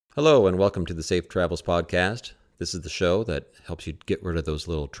Hello, and welcome to the Safe Travels Podcast. This is the show that helps you get rid of those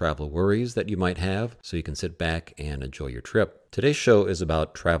little travel worries that you might have so you can sit back and enjoy your trip. Today's show is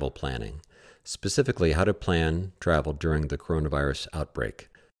about travel planning, specifically how to plan travel during the coronavirus outbreak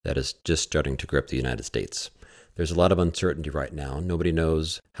that is just starting to grip the United States. There's a lot of uncertainty right now. Nobody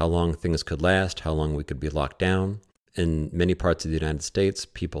knows how long things could last, how long we could be locked down. In many parts of the United States,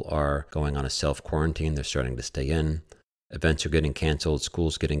 people are going on a self-quarantine. They're starting to stay in. Events are getting canceled,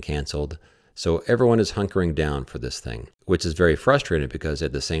 schools getting canceled. So everyone is hunkering down for this thing, which is very frustrating because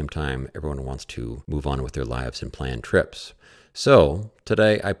at the same time, everyone wants to move on with their lives and plan trips. So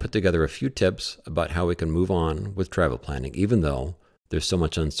today I put together a few tips about how we can move on with travel planning, even though there's so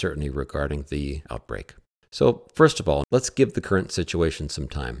much uncertainty regarding the outbreak. So first of all, let's give the current situation some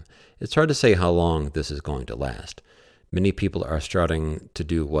time. It's hard to say how long this is going to last. Many people are starting to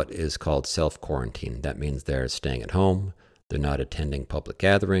do what is called self-quarantine. That means they're staying at home, they're not attending public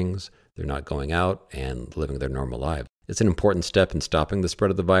gatherings, they're not going out and living their normal lives. It's an important step in stopping the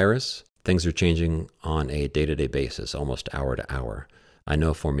spread of the virus. Things are changing on a day-to-day basis, almost hour to hour. I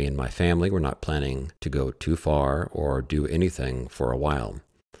know for me and my family, we're not planning to go too far or do anything for a while.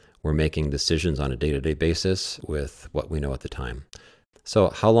 We're making decisions on a day-to-day basis with what we know at the time. So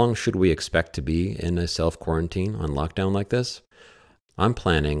how long should we expect to be in a self-quarantine on lockdown like this? I'm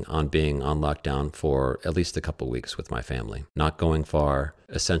planning on being on lockdown for at least a couple weeks with my family, not going far,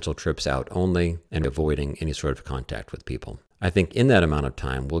 essential trips out only, and avoiding any sort of contact with people. I think in that amount of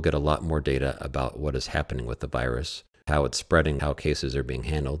time, we'll get a lot more data about what is happening with the virus, how it's spreading, how cases are being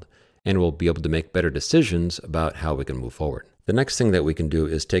handled, and we'll be able to make better decisions about how we can move forward. The next thing that we can do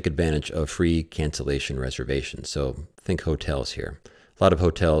is take advantage of free cancellation reservations. So think hotels here. A lot of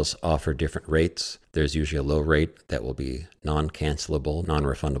hotels offer different rates. There's usually a low rate that will be non-cancelable,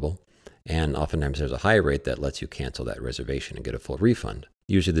 non-refundable, and oftentimes there's a high rate that lets you cancel that reservation and get a full refund.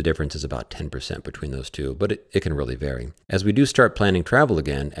 Usually the difference is about 10% between those two, but it can really vary. As we do start planning travel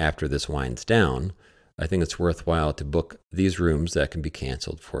again after this winds down, I think it's worthwhile to book these rooms that can be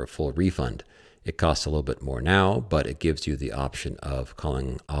canceled for a full refund. It costs a little bit more now, but it gives you the option of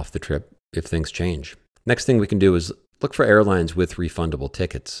calling off the trip if things change. Next thing we can do is look for airlines with refundable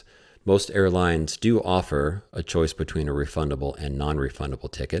tickets. Most airlines do offer a choice between a refundable and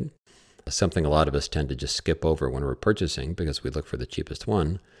non-refundable ticket, something a lot of us tend to just skip over when we're purchasing because we look for the cheapest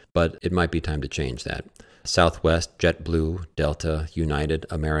one, but it might be time to change that. Southwest, JetBlue, Delta, United,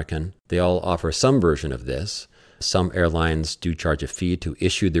 American, they all offer some version of this. Some airlines do charge a fee to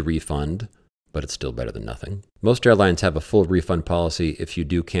issue the refund, but it's still better than nothing. Most airlines have a full refund policy if you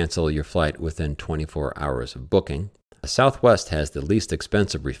do cancel your flight within 24 hours of booking. Southwest has the least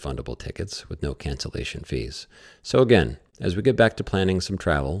expensive refundable tickets with no cancellation fees. So again, as we get back to planning some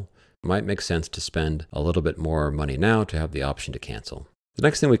travel, it might make sense to spend a little bit more money now to have the option to cancel. The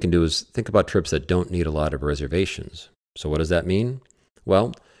next thing we can do is think about trips that don't need a lot of reservations. So what does that mean?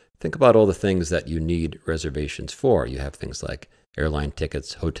 Well, think about all the things that you need reservations for. You have things like airline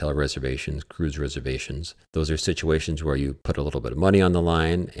tickets, hotel reservations, cruise reservations. Those are situations where you put a little bit of money on the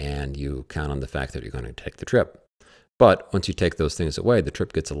line and you count on the fact that you're going to take the trip. But once you take those things away, the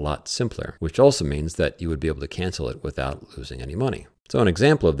trip gets a lot simpler, which also means that you would be able to cancel it without losing any money. So an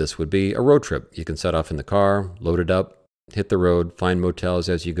example of this would be a road trip. You can set off in the car, load it up, hit the road, find motels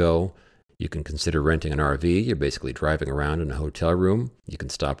as you go. You can consider renting an RV. You're basically driving around in a hotel room. You can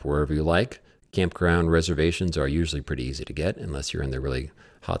stop wherever you like. Campground reservations are usually pretty easy to get unless you're in the really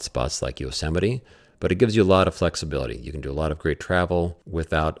hot spots like Yosemite. But it gives you a lot of flexibility. You can do a lot of great travel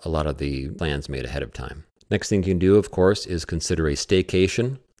without a lot of the plans made ahead of time. Next thing you can do, of course, is consider a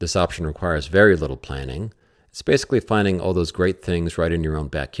staycation. This option requires very little planning. It's basically finding all those great things right in your own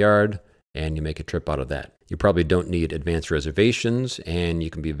backyard, and you make a trip out of that. You probably don't need advanced reservations, and you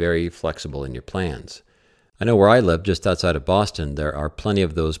can be very flexible in your plans. I know where I live, just outside of Boston, there are plenty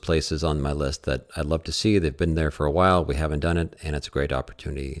of those places on my list that I'd love to see. They've been there for a while. We haven't done it, and it's a great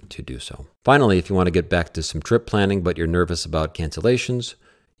opportunity to do so. Finally, if you want to get back to some trip planning, but you're nervous about cancellations,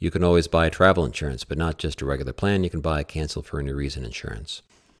 you can always buy travel insurance, but not just a regular plan. You can buy cancel for any reason insurance.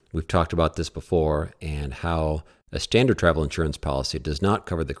 We've talked about this before and how a standard travel insurance policy does not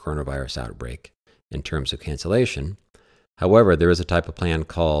cover the coronavirus outbreak in terms of cancellation. However, there is a type of plan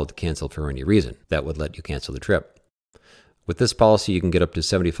called cancel for any reason that would let you cancel the trip. With this policy, you can get up to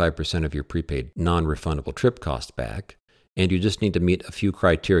 75% of your prepaid non-refundable trip cost back, and you just need to meet a few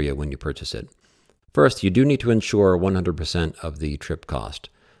criteria when you purchase it. First, you do need to insure 100% of the trip cost.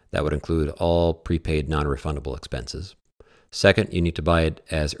 That would include all prepaid non-refundable expenses. Second, you need to buy it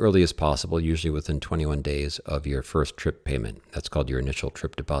as early as possible, usually within 21 days of your first trip payment. That's called your initial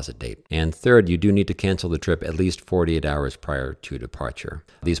trip deposit date. And third, you do need to cancel the trip at least 48 hours prior to departure.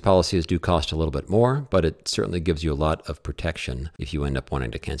 These policies do cost a little bit more, but it certainly gives you a lot of protection if you end up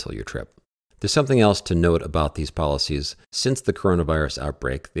wanting to cancel your trip. There's something else to note about these policies. Since the coronavirus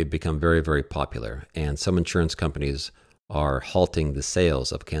outbreak, they've become very, very popular, and some insurance companies are halting the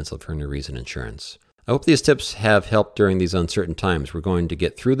sales of canceled for no reason insurance. I hope these tips have helped during these uncertain times. We're going to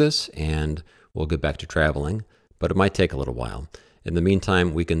get through this and we'll get back to traveling, but it might take a little while. In the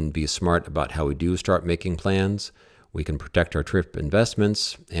meantime, we can be smart about how we do start making plans. We can protect our trip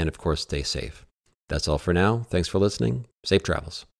investments and, of course, stay safe. That's all for now. Thanks for listening. Safe travels.